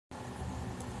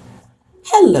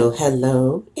Hello,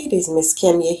 hello. It is Miss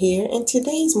Kemia here, and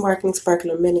today's Marketing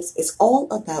Sparkler Minutes is all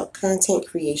about content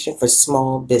creation for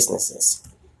small businesses.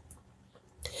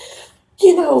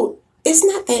 You know, it's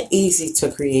not that easy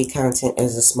to create content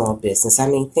as a small business. I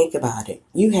mean, think about it.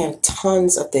 You have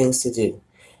tons of things to do.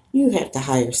 You have to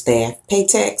hire staff, pay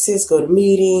taxes, go to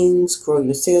meetings, grow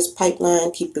your sales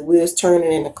pipeline, keep the wheels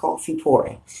turning, and the coffee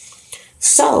pouring.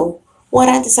 So, what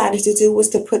I decided to do was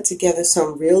to put together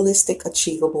some realistic,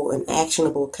 achievable, and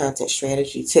actionable content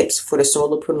strategy tips for the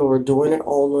solopreneur doing it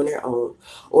all on their own,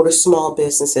 or the small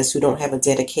businesses who don't have a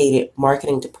dedicated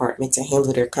marketing department to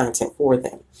handle their content for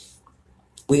them.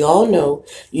 We all know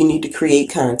you need to create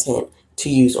content to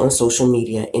use on social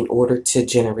media in order to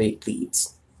generate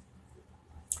leads.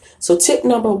 So, tip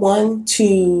number one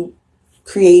to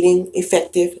creating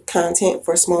effective content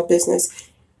for a small business: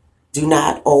 do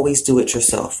not always do it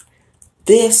yourself.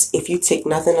 This, if you take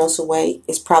nothing else away,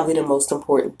 is probably the most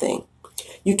important thing.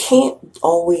 You can't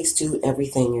always do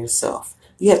everything yourself.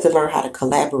 You have to learn how to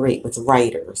collaborate with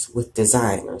writers, with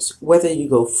designers, whether you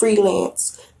go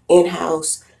freelance,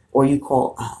 in-house, or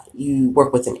you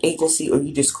work with an agency, or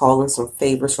you just call in some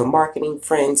favors from marketing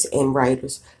friends and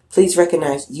writers. Please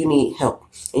recognize you need help.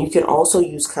 And you can also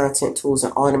use content tools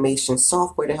and automation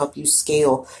software to help you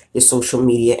scale your social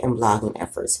media and blogging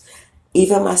efforts.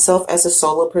 Even myself as a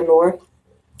solopreneur,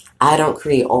 I don't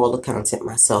create all the content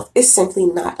myself. It's simply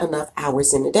not enough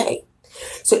hours in a day.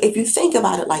 So if you think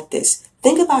about it like this,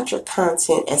 think about your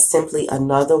content as simply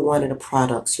another one of the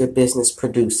products your business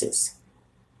produces.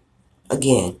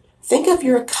 Again, think of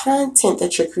your content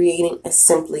that you're creating as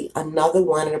simply another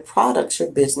one of the products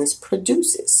your business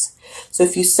produces. So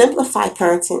if you simplify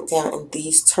content down in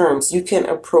these terms, you can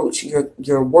approach your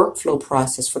workflow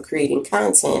process for creating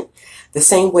content the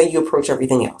same way you approach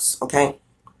everything else, okay?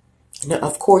 Now,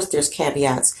 of course, there's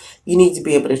caveats. You need to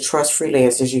be able to trust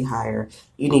freelancers you hire.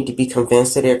 You need to be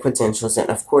convinced of their credentials. And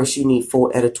of course, you need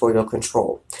full editorial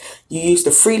control. You use the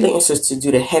freelancers to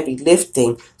do the heavy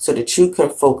lifting so that you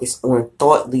can focus on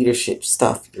thought leadership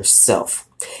stuff yourself.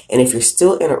 And if you're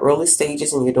still in the early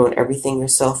stages and you're doing everything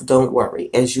yourself, don't worry.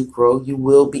 As you grow, you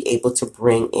will be able to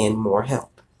bring in more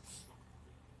help.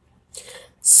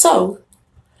 So,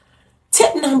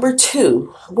 tip number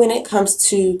two, when it comes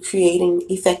to creating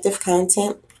effective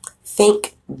content,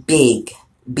 think big,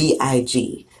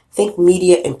 B-I-G. Think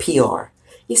media and PR.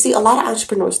 You see, a lot of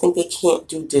entrepreneurs think they can't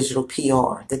do digital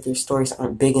PR, that their stories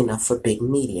aren't big enough for big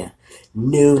media.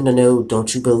 No, no, no,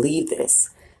 don't you believe this.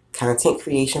 Content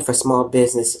creation for small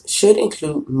business should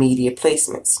include media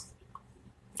placements.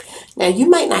 Now, you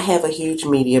might not have a huge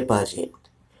media budget,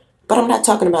 but I'm not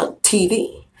talking about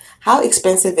TV. How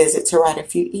expensive is it to write a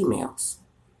few emails?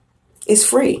 It's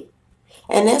free.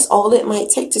 And that's all it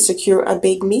might take to secure a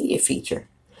big media feature.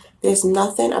 There's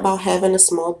nothing about having a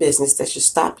small business that should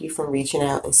stop you from reaching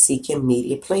out and seeking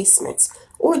media placements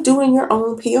or doing your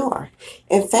own PR.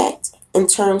 In fact, in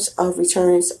terms of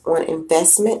returns on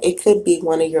investment, it could be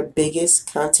one of your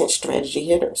biggest content strategy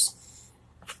hitters.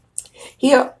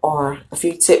 Here are a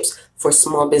few tips for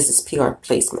small business PR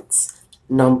placements.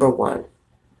 Number one,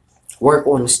 work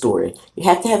on the story. You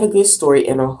have to have a good story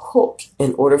and a hook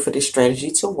in order for this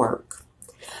strategy to work.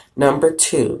 Number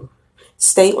two,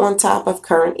 stay on top of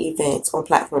current events on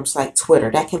platforms like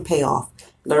Twitter. That can pay off.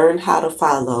 Learn how to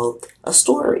follow a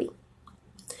story.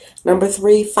 Number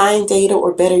three, find data,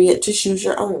 or better yet, just use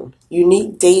your own.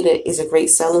 Unique data is a great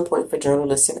selling point for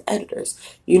journalists and editors.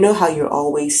 You know how you're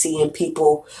always seeing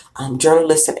people,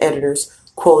 journalists and editors,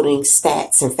 quoting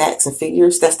stats and facts and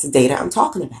figures. That's the data I'm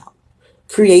talking about.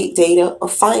 Create data or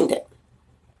find it.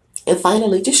 And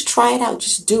finally, just try it out.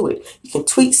 Just do it. You can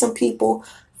tweet some people,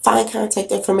 find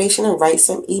contact information, and write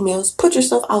some emails. Put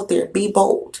yourself out there. Be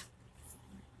bold.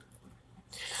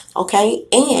 Okay?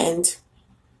 And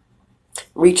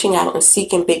reaching out and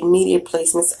seeking big media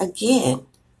placements, again,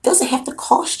 doesn't have to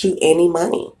cost you any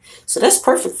money. So that's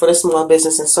perfect for the small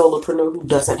business and solopreneur who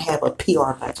doesn't have a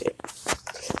PR budget.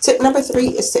 Tip number three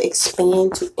is to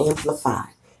expand to amplify.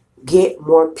 Get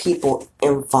more people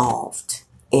involved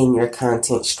in your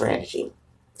content strategy.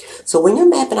 So when you're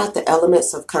mapping out the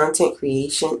elements of content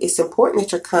creation, it's important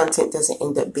that your content doesn't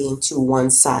end up being too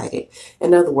one-sided.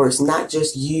 In other words, not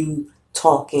just you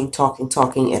talking,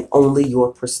 and only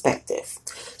your perspective.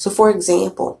 So for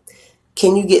example,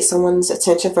 can you get someone's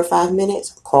attention for 5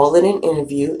 minutes? Call it an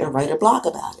interview and write a blog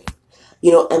about it.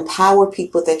 Empower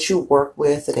people that you work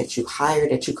with or that you hire,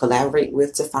 that you collaborate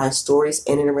with to find stories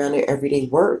in and around their everyday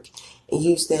work and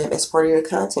use them as part of your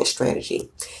content strategy.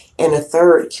 And a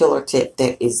third killer tip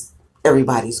that is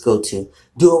everybody's go-to,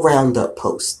 do a roundup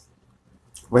post.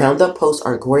 Roundup posts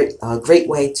are a great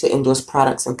way to endorse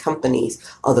products and companies,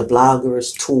 other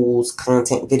bloggers, tools,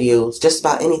 content, videos, just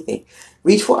about anything.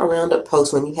 Reach for a Roundup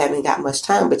post when you haven't got much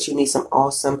time, but you need some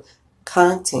awesome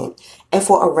content. And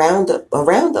for a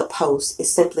roundup post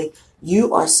is simply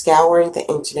you are scouring the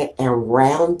internet and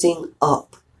rounding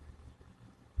up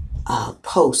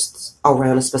posts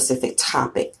around a specific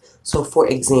topic. So, for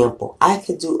example, I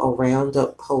could do a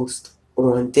roundup post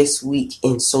on this week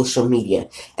in social media,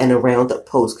 and a roundup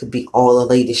post could be all the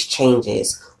latest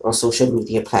changes on social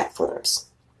media platforms.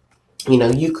 You know,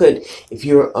 you could, if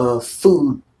you're a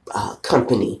food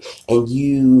company and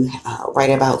you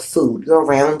write about food, your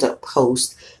roundup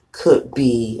post could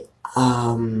be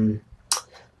a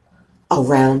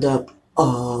roundup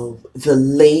of the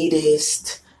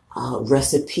latest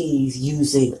recipes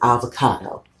using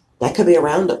avocado. That could be a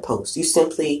roundup post. You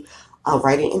simply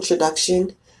write an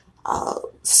introduction,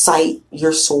 cite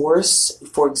your source.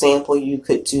 For example, you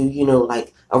could do,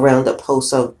 like a roundup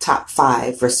post of top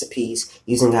 5 recipes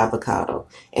using avocado.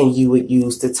 And you would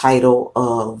use the title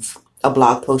of a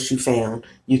blog post you found.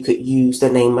 You could use the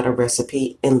name of the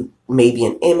recipe and maybe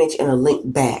an image and a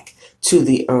link back to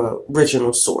the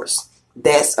original source.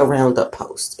 That's a roundup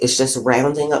post. It's just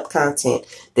rounding up content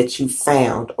that you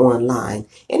found online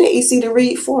in an easy to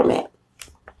read format.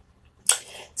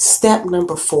 Step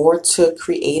number 4 to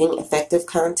creating effective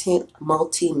content: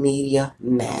 multimedia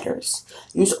matters.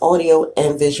 Use audio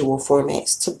and visual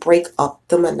formats to break up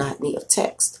the monotony of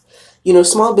text.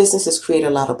 Small businesses create a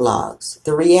lot of blogs.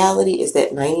 The reality is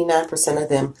that 99% of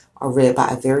them are read by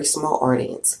a very small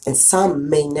audience, and some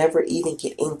may never even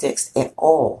get indexed at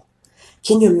all.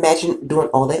 Can you imagine doing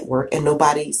all that work and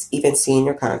nobody's even seeing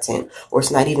your content, or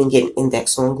it's not even getting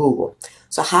indexed on Google?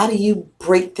 So how do you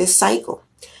break this cycle?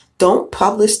 Don't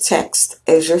publish text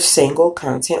as your single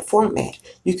content format.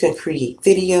 You can create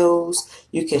videos,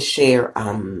 you can share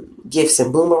gifts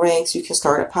and boomerangs, you can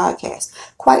start a podcast.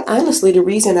 Quite honestly, the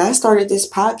reason I started this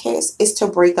podcast is to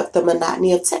break up the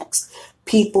monotony of text.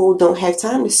 People don't have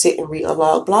time to sit and read a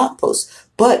lot of blog posts,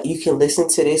 but you can listen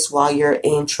to this while you're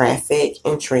in traffic,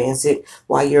 in transit,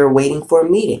 while you're waiting for a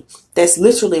meeting. That's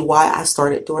literally why I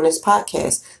started doing this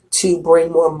podcast, to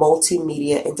bring more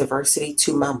multimedia and diversity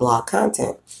to my blog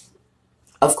content.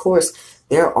 Of course,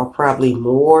 there are probably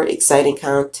more exciting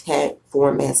content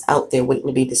formats out there waiting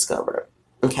to be discovered.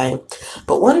 Okay.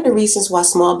 But one of the reasons why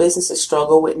small businesses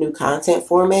struggle with new content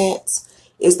formats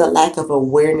is the lack of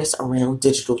awareness around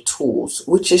digital tools,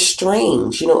 which is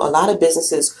strange. A lot of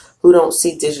businesses who don't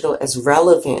see digital as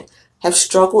relevant have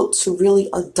struggled to really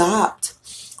adopt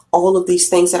all of these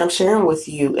things that I'm sharing with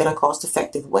you in a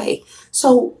cost-effective way.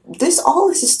 So all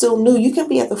this is still new. You can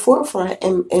be at the forefront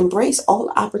and embrace all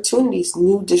the opportunities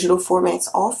new digital formats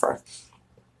offer.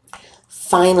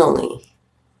 Finally,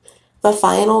 the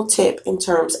final tip in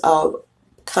terms of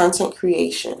content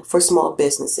creation for small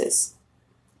businesses: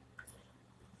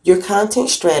 your content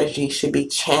strategy should be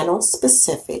channel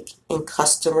specific and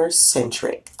customer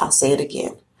centric. I'll say it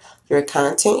again. Your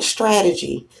content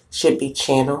strategy should be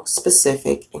channel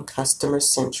specific and customer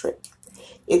centric.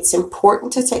 It's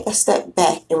important to take a step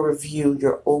back and review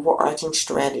your overarching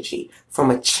strategy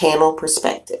from a channel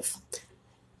perspective.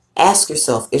 Ask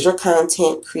yourself, is your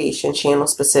content creation channel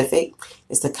specific?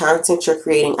 Is the content you're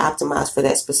creating optimized for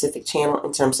that specific channel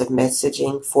in terms of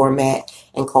messaging, format,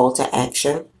 and call to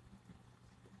action?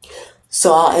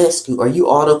 So I'll ask you, are you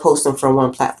auto posting from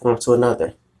one platform to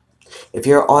another? If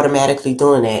you're automatically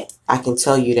doing that, I can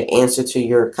tell you the answer to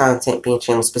your content being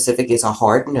channel specific is a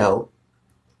hard no.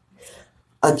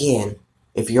 Again,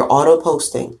 if you're auto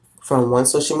posting from one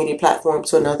social media platform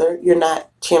to another, you're not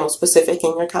channel specific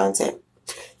in your content.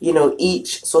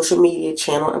 Each social media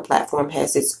channel and platform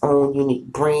has its own unique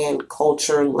brand,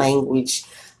 culture, language,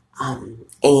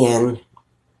 and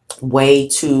way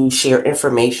to share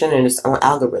information, and its own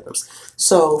algorithms.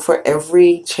 So for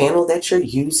every channel that you're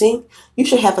using, you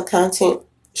should have a content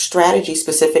strategy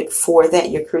specific for that.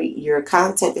 Your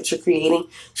content that you're creating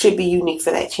should be unique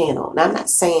for that channel. Now, I'm not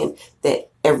saying that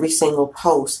every single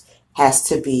post has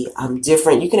to be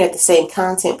different. You can have the same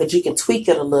content, but you can tweak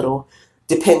it a little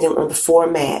depending on the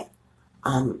format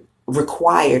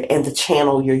required and the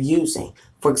channel you're using.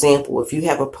 For example, if you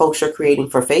have a post you're creating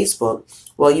for Facebook,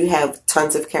 well, you have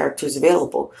tons of characters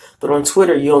available. But on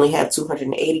Twitter, you only have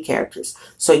 280 characters.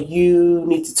 So you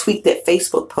need to tweak that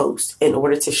Facebook post in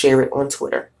order to share it on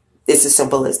Twitter. It's as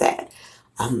simple as that.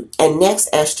 And next,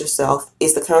 ask yourself,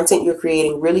 is the content you're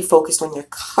creating really focused on your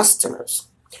customers?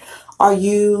 Are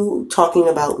you talking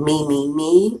about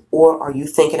me, or are you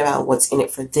thinking about what's in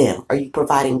it for them? Are you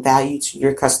providing value to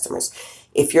your customers?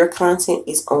 If your content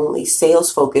is only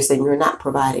sales focused and you're not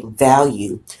providing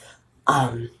value,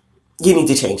 You need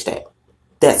to change that.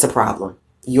 That's a problem.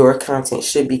 Your content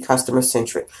should be customer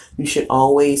centric. You should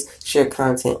always share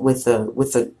content with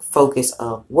a focus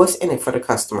of what's in it for the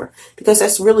customer, because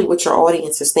that's really what your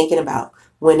audience is thinking about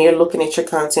when they're looking at your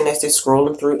content as they're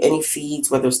scrolling through any feeds,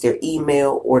 whether it's their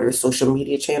email or their social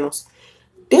media channels.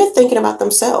 They're thinking about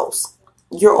themselves.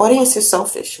 Your audience is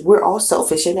selfish. We're all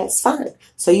selfish, and that's fine.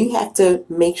 So you have to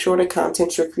make sure the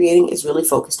content you're creating is really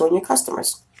focused on your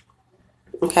customers.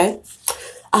 Okay?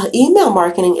 Email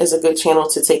marketing is a good channel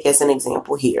to take as an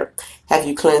example here. Have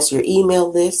you cleansed your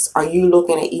email list? Are you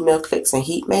looking at email clicks and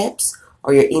heat maps?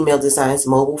 Are your email designs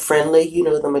mobile friendly? You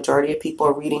know, the majority of people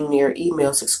are reading their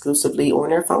emails exclusively on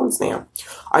their phones now.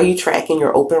 Are you tracking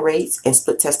your open rates and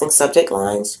split testing subject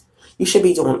lines? You should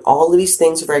be doing all of these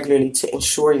things regularly to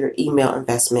ensure your email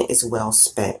investment is well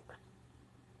spent.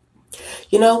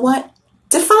 You know what?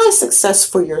 Define success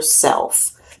for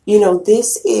yourself. You know,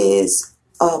 this is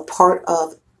a part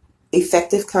of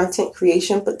effective content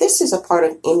creation, but this is a part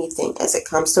of anything as it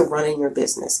comes to running your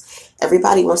business.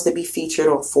 Everybody wants to be featured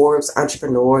on Forbes,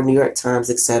 Entrepreneur, New York Times,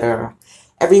 etc.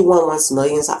 Everyone wants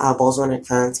millions of eyeballs on their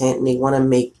content, and they want to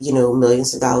make,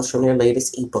 millions of dollars from their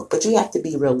latest ebook. But you have to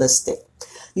be realistic.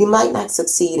 You might not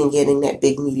succeed in getting that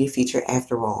big media feature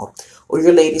after all, or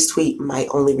your latest tweet might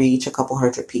only reach a couple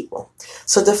hundred people.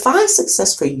 So define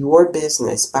success for your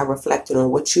business by reflecting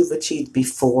on what you've achieved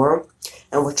before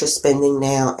and what you're spending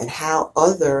now, and how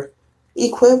other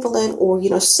equivalent or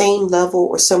same level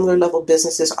or similar level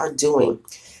businesses are doing.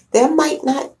 There might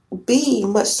not be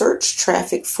much search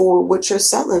traffic for what you're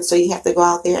selling, so you have to go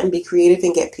out there and be creative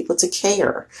and get people to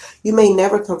care. You may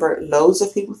never convert loads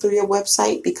of people through your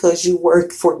website because you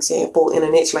work, for example, in a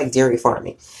niche like dairy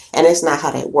farming, and that's not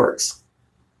how that works.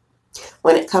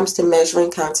 When it comes to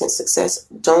measuring content success,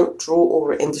 don't drool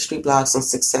over industry blogs and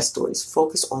success stories.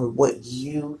 Focus on what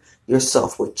you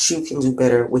can do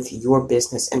better with your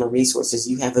business and the resources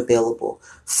you have available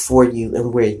for you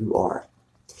and where you are.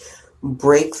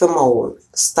 Break the mold,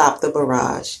 stop the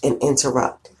barrage, and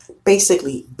interrupt.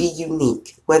 Basically, be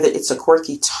unique. Whether it's a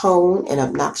quirky tone, an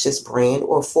obnoxious brand,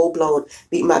 or a full-blown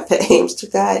Meet My Pet Hamster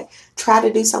guide, try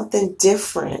to do something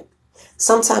different.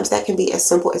 Sometimes that can be as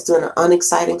simple as doing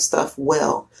unexciting stuff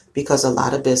well, because a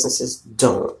lot of businesses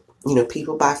don't.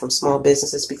 People buy from small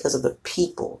businesses because of the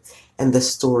people and the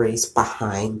stories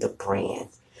behind the brand.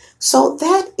 So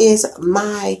that is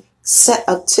my set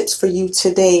of tips for you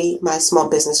today, my small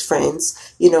business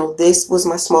friends. This was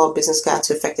my small business guide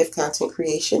to effective content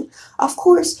creation. Of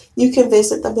course, you can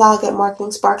visit the blog at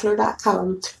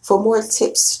marketingsparkler.com for more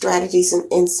tips, strategies,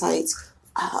 and insights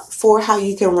for how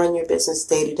you can run your business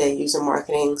day to day using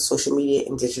marketing, social media,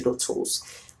 and digital tools.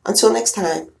 Until next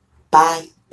time, bye.